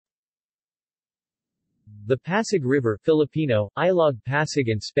The Pasig River Filipino, Ilog Pasig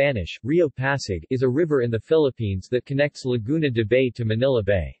and Spanish, Rio Pasig is a river in the Philippines that connects Laguna de Bay to Manila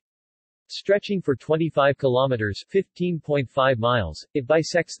Bay. Stretching for 25 kilometers 15.5 miles, it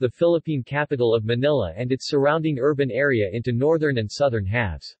bisects the Philippine capital of Manila and its surrounding urban area into northern and southern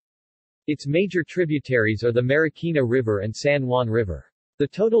halves. Its major tributaries are the Marikina River and San Juan River. The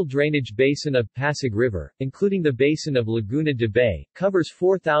total drainage basin of Pasig River, including the basin of Laguna de Bay, covers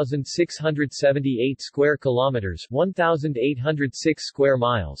 4,678 square kilometers, 1,806 square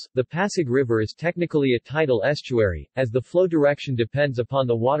miles. The Pasig River is technically a tidal estuary, as the flow direction depends upon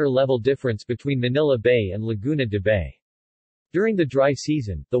the water level difference between Manila Bay and Laguna de Bay. During the dry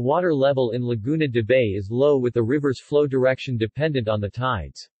season, the water level in Laguna de Bay is low with the river's flow direction dependent on the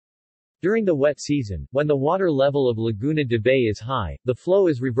tides. During the wet season, when the water level of Laguna de Bay is high, the flow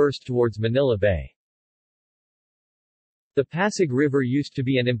is reversed towards Manila Bay. The Pasig River used to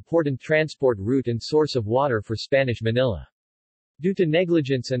be an important transport route and source of water for Spanish Manila. Due to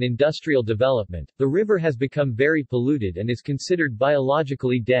negligence and industrial development, the river has become very polluted and is considered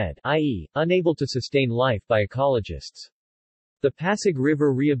biologically dead, i.e., unable to sustain life by ecologists. The Pasig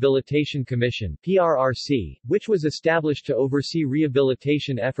River Rehabilitation Commission (PRRC), which was established to oversee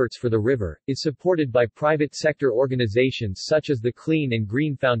rehabilitation efforts for the river, is supported by private sector organizations such as the Clean and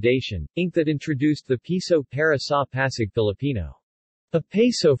Green Foundation, Inc. that introduced the Piso para sa Pasig Filipino, a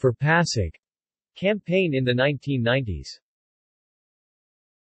peso for Pasig, campaign in the 1990s.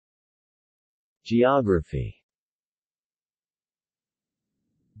 Geography.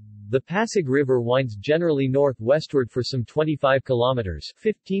 The Pasig River winds generally northwestward for some 25 kilometers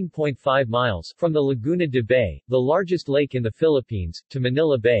 (15.5 miles) from the Laguna de Bay, the largest lake in the Philippines, to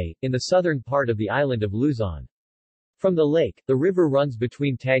Manila Bay, in the southern part of the island of Luzon. From the lake, the river runs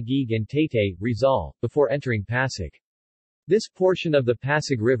between Taguig and Taytay, Rizal, before entering Pasig. This portion of the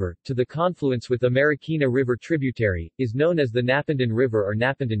Pasig River, to the confluence with the Marikina River tributary, is known as the Napandan River or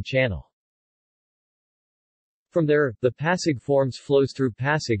Napandan Channel. From there, the Pasig flows through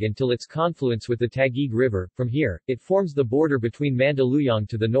Pasig until its confluence with the Taguig River. From here, it forms the border between Mandaluyong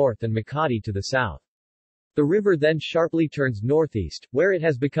to the north and Makati to the south. The river then sharply turns northeast, where it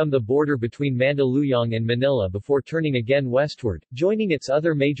has become the border between Mandaluyong and Manila before turning again westward, joining its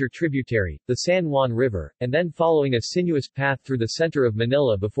other major tributary, the San Juan River, and then following a sinuous path through the center of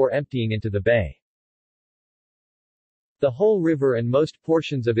Manila before emptying into the bay. The whole river and most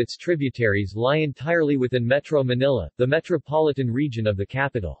portions of its tributaries lie entirely within Metro Manila, the metropolitan region of the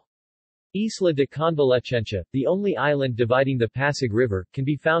capital. Isla de Convalescencia, the only island dividing the Pasig River, can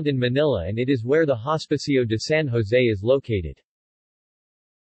be found in Manila and it is where the Hospicio de San Jose is located.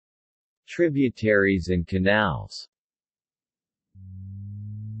 Tributaries and canals.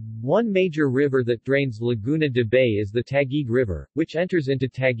 One major river that drains Laguna de Bay is the Taguig River, which enters into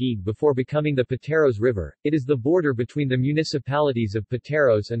Taguig before becoming the Pateros River. It is the border between the municipalities of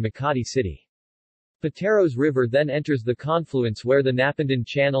Pateros and Makati City. Pateros River then enters the confluence where the Napandan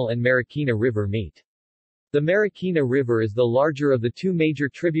Channel and Marikina River meet. The Marikina River is the larger of the two major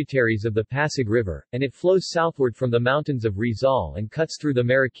tributaries of the Pasig River, and it flows southward from the mountains of Rizal and cuts through the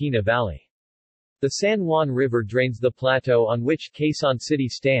Marikina Valley. The San Juan River drains the plateau on which Quezon City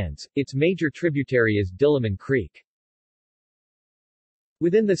stands. Its major tributary is Diliman Creek.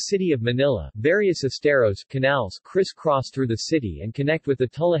 Within the city of Manila, various esteros canals crisscross through the city and connect with the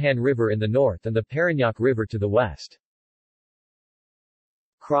Tullahan River in the north and the Parañaque River to the west.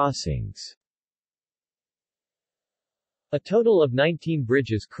 Crossings. A total of 19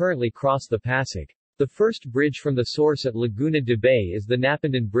 bridges currently cross the Pasig. The first bridge from the source at Laguna de Bay is the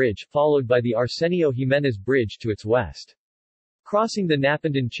Napandan Bridge, followed by the Arsenio Jimenez Bridge to its west. Crossing the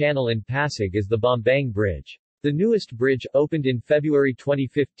Napandan Channel in Pasig is the Bambang Bridge. The newest bridge, opened in February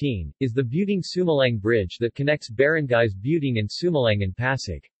 2015, is the Buting-Sumalang Bridge that connects barangays Buting and Sumalang in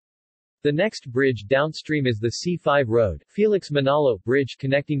Pasig. The next bridge downstream is the C5 Road, Felix Manalo Bridge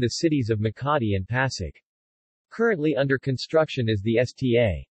connecting the cities of Makati and Pasig. Currently under construction is the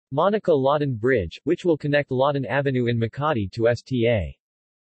Sta. Monica Lawton Bridge, which will connect Lawton Avenue in Makati to Sta.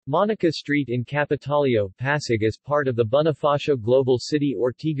 Monica Street in Capitalio, Pasig as part of the Bonifacio Global City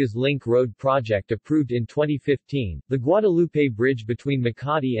Ortigas Link Road project approved in 2015. The Guadalupe Bridge between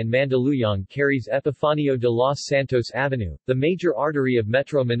Makati and Mandaluyong carries Epifanio de los Santos Avenue, the major artery of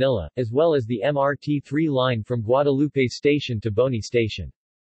Metro Manila, as well as the MRT-3 line from Guadalupe Station to Boni Station.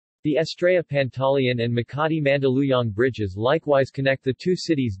 The Estrella Pantaleon and Makati-Mandaluyong bridges likewise connect the two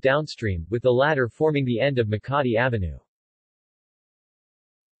cities downstream, with the latter forming the end of Makati Avenue.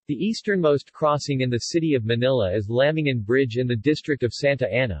 The easternmost crossing in the city of Manila is Lamingan Bridge in the district of Santa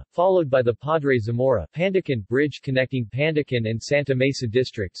Ana, followed by the Padre Zamora Pandacan Bridge connecting Pandacan and Santa Mesa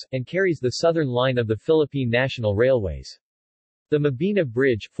districts, and carries the southern line of the Philippine National Railways. The Mabini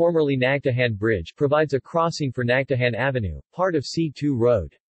Bridge, formerly Nagtahan Bridge, provides a crossing for Nagtahan Avenue, part of C2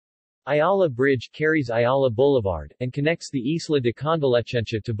 Road. Ayala Bridge carries Ayala Boulevard, and connects the Isla de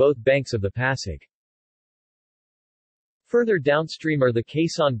Convalescencia to both banks of the Pasig. Further downstream are the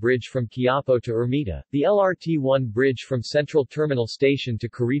Quezon Bridge from Quiapo to Ermita, the LRT-1 Bridge from Central Terminal Station to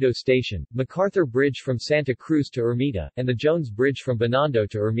Corrido Station, MacArthur Bridge from Santa Cruz to Ermita, and the Jones Bridge from Binondo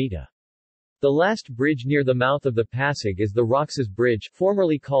to Ermita. The last bridge near the mouth of the Pasig is the Roxas Bridge,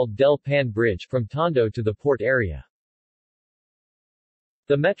 formerly called Del Pan Bridge, from Tondo to the port area.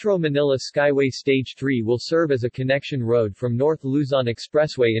 The Metro Manila Skyway Stage 3 will serve as a connection road from North Luzon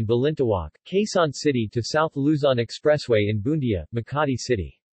Expressway in Balintawak, Quezon City to South Luzon Expressway in Buendia, Makati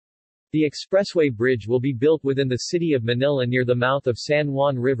City. The expressway bridge will be built within the city of Manila near the mouth of San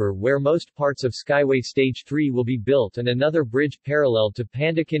Juan River where most parts of Skyway Stage 3 will be built and another bridge parallel to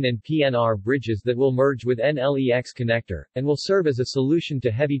Pandacan and PNR bridges that will merge with NLEX connector, and will serve as a solution to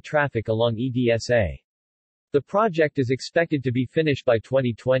heavy traffic along EDSA. The project is expected to be finished by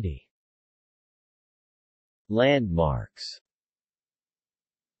 2020. Landmarks.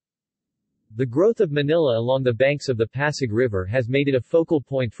 The growth of Manila along the banks of the Pasig River has made it a focal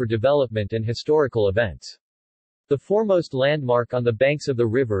point for development and historical events. The foremost landmark on the banks of the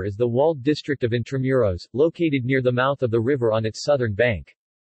river is the walled district of Intramuros, located near the mouth of the river on its southern bank.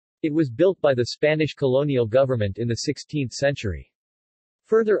 It was built by the Spanish colonial government in the 16th century.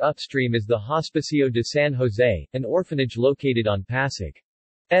 Further upstream is the Hospicio de San Jose, an orphanage located on Pasig's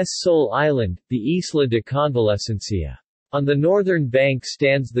sole island, the Isla de Convalescencia. On the northern bank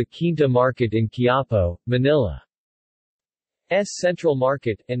stands the Quinta Market in Quiapo, Manila's Central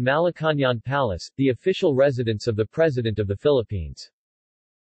Market, and Malacañang Palace, the official residence of the President of the Philippines.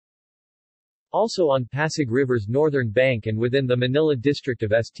 Also on Pasig River's northern bank and within the Manila district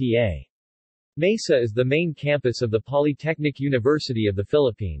of Sta. Mesa is the main campus of the Polytechnic University of the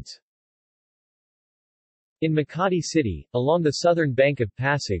Philippines. In Makati City, along the southern bank of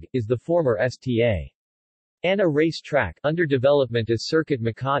Pasig, is the former Sta. Ana race track under development as Circuit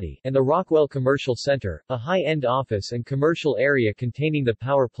Makati, and the Rockwell Commercial Center, a high-end office and commercial area containing the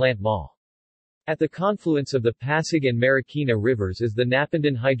power plant mall. At the confluence of the Pasig and Marikina rivers is the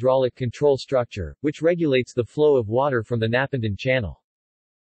Napindan Hydraulic Control Structure, which regulates the flow of water from the Napindan Channel.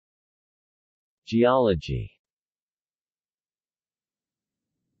 Geology.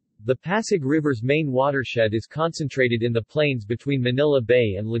 The Pasig River's main watershed is concentrated in the plains between Manila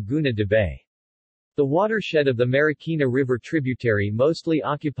Bay and Laguna de Bay. The watershed of the Marikina River tributary mostly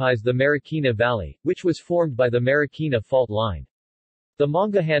occupies the Marikina Valley, which was formed by the Marikina Fault Line. The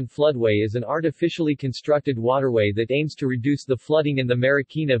Mangahan Floodway is an artificially constructed waterway that aims to reduce the flooding in the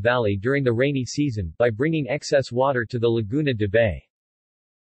Marikina Valley during the rainy season, by bringing excess water to the Laguna de Bay.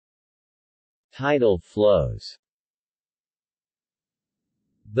 Tidal flows.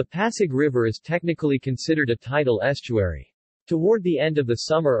 The Pasig River is technically considered a tidal estuary. Toward the end of the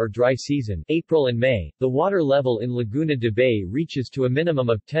summer or dry season, April and May, the water level in Laguna de Bay reaches to a minimum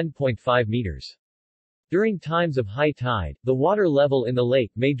of 10.5 meters. During times of high tide, the water level in the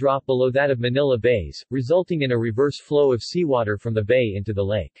lake may drop below that of Manila Bays, resulting in a reverse flow of seawater from the bay into the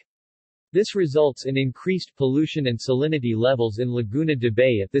lake. This results in increased pollution and salinity levels in Laguna de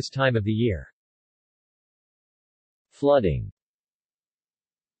Bay at this time of the year. Flooding.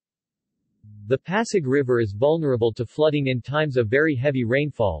 The Pasig River is vulnerable to flooding in times of very heavy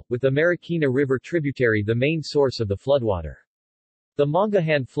rainfall, with the Marikina River tributary the main source of the floodwater. The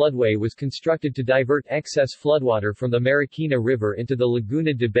Mangahan floodway was constructed to divert excess floodwater from the Marikina River into the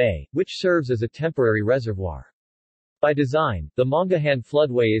Laguna de Bay, which serves as a temporary reservoir. By design, the Mangahan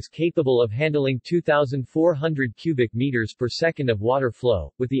floodway is capable of handling 2,400 cubic meters per second of water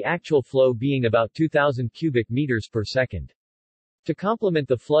flow, with the actual flow being about 2,000 cubic meters per second. To complement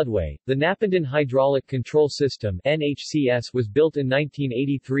the floodway, the Napindan Hydraulic Control System (NHCS) was built in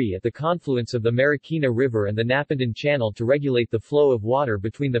 1983 at the confluence of the Marikina River and the Napindan Channel to regulate the flow of water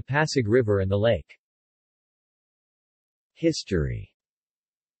between the Pasig River and the lake. History.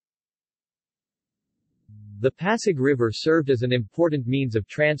 The Pasig River served as an important means of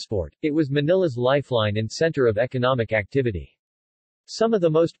transport. It was Manila's lifeline and center of economic activity. Some of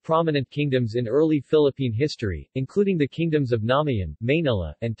the most prominent kingdoms in early Philippine history, including the kingdoms of Namayan,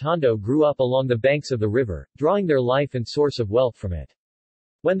 Maynila, and Tondo, grew up along the banks of the river, drawing their life and source of wealth from it.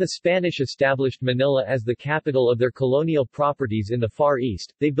 When the Spanish established Manila as the capital of their colonial properties in the Far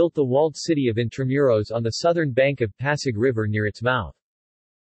East, they built the walled city of Intramuros on the southern bank of Pasig River near its mouth.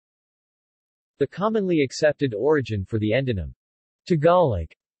 The commonly accepted origin for the endonym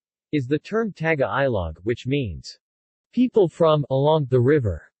Tagalog is the term Taga-Ilog, which means people from along the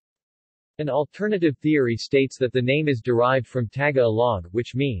river. An alternative theory states that the name is derived from Taga-Ilog,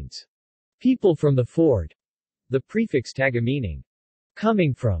 which means people from the ford, the prefix Taga meaning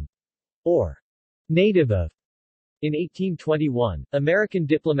coming from or native of. In 1821, American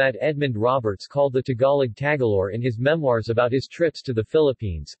diplomat Edmund Roberts called the Tagalog Tagalor in his memoirs about his trips to the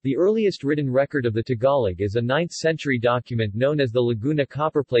Philippines. The earliest written record of the Tagalog is a 9th-century document known as the Laguna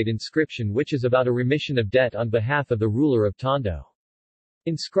copperplate inscription, which is about a remission of debt on behalf of the ruler of Tondo.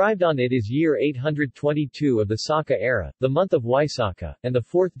 Inscribed on it is year 822 of the Saka era, the month of Waisaka, and the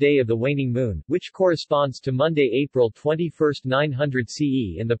 4th day of the waning moon, which corresponds to Monday, April 21, 900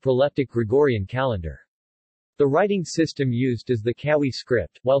 CE in the proleptic Gregorian calendar. The writing system used is the Kawi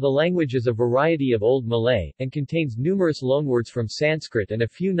script, while the language is a variety of Old Malay, and contains numerous loanwords from Sanskrit and a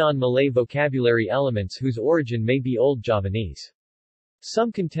few non-Malay vocabulary elements whose origin may be Old Javanese.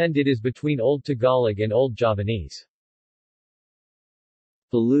 Some contend it is between Old Tagalog and Old Javanese.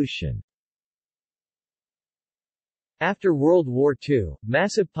 Pollution. After World War II,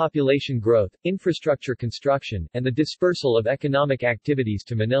 massive population growth, infrastructure construction, and the dispersal of economic activities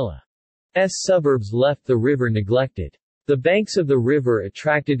to Manila's suburbs left the river neglected. The banks of the river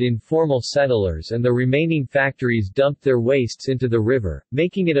attracted informal settlers and the remaining factories dumped their wastes into the river,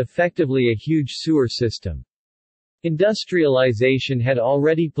 making it effectively a huge sewer system. Industrialization had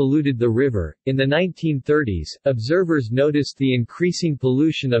already polluted the river. In the 1930s, observers noticed the increasing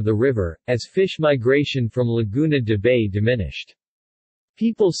pollution of the river, as fish migration from Laguna de Bay diminished.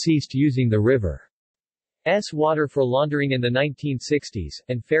 People ceased using the river's water for laundering in the 1960s,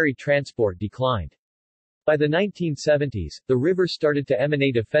 and ferry transport declined. By the 1970s, the river started to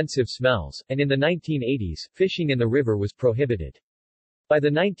emanate offensive smells, and in the 1980s, fishing in the river was prohibited. By the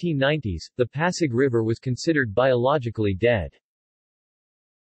 1990s, the Pasig River was considered biologically dead.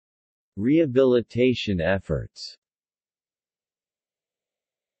 Rehabilitation efforts.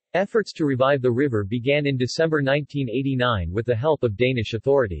 Efforts to revive the river began in December 1989 with the help of Danish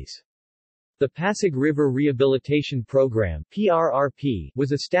authorities. The Pasig River Rehabilitation Program (PRRP)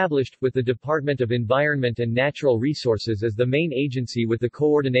 was established, with the Department of Environment and Natural Resources as the main agency with the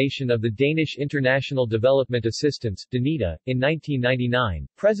coordination of the Danish International Development Assistance (DANITA). In 1999,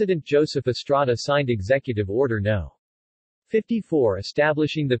 President Joseph Estrada signed Executive Order No. 54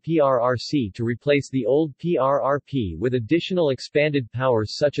 establishing the PRRC to replace the old PRRP with additional expanded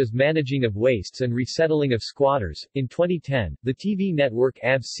powers such as managing of wastes and resettling of squatters. In 2010, the TV network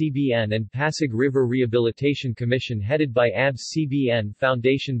ABS-CBN and Pasig River Rehabilitation Commission headed by ABS-CBN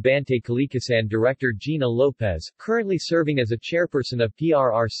Foundation Bante Kalikasan director Gina Lopez, currently serving as a chairperson of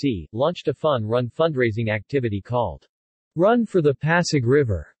PRRC, launched a fun-run fundraising activity called Run for the Pasig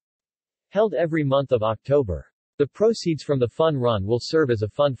River, held every month of October. The proceeds from the fun run will serve as a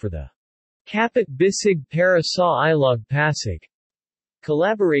fund for the Kapit Bisig para sa Ilog Pasig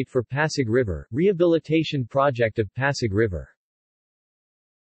Collaborate for Pasig River Rehabilitation Project of Pasig River.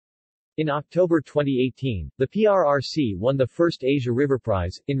 In October 2018, the PRRC won the first Asia River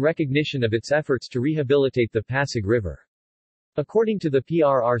Prize, in recognition of its efforts to rehabilitate the Pasig River. According to the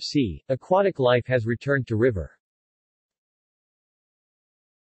PRRC, aquatic life has returned to river.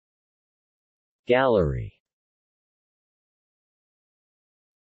 Gallery.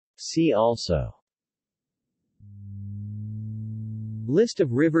 See also: List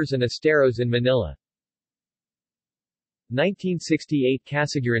of rivers and esteros in Manila, 1968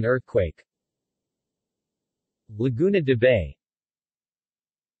 Casiguran earthquake, Laguna de Bay,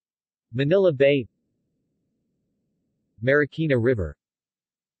 Manila Bay, Marikina River,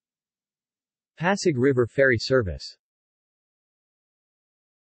 Pasig River Ferry Service.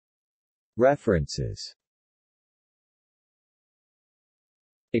 References.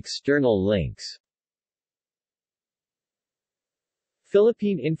 External links.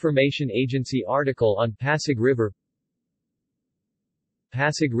 Philippine Information Agency article on Pasig River,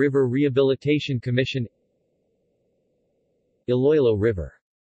 Pasig River Rehabilitation Commission, Iloilo River.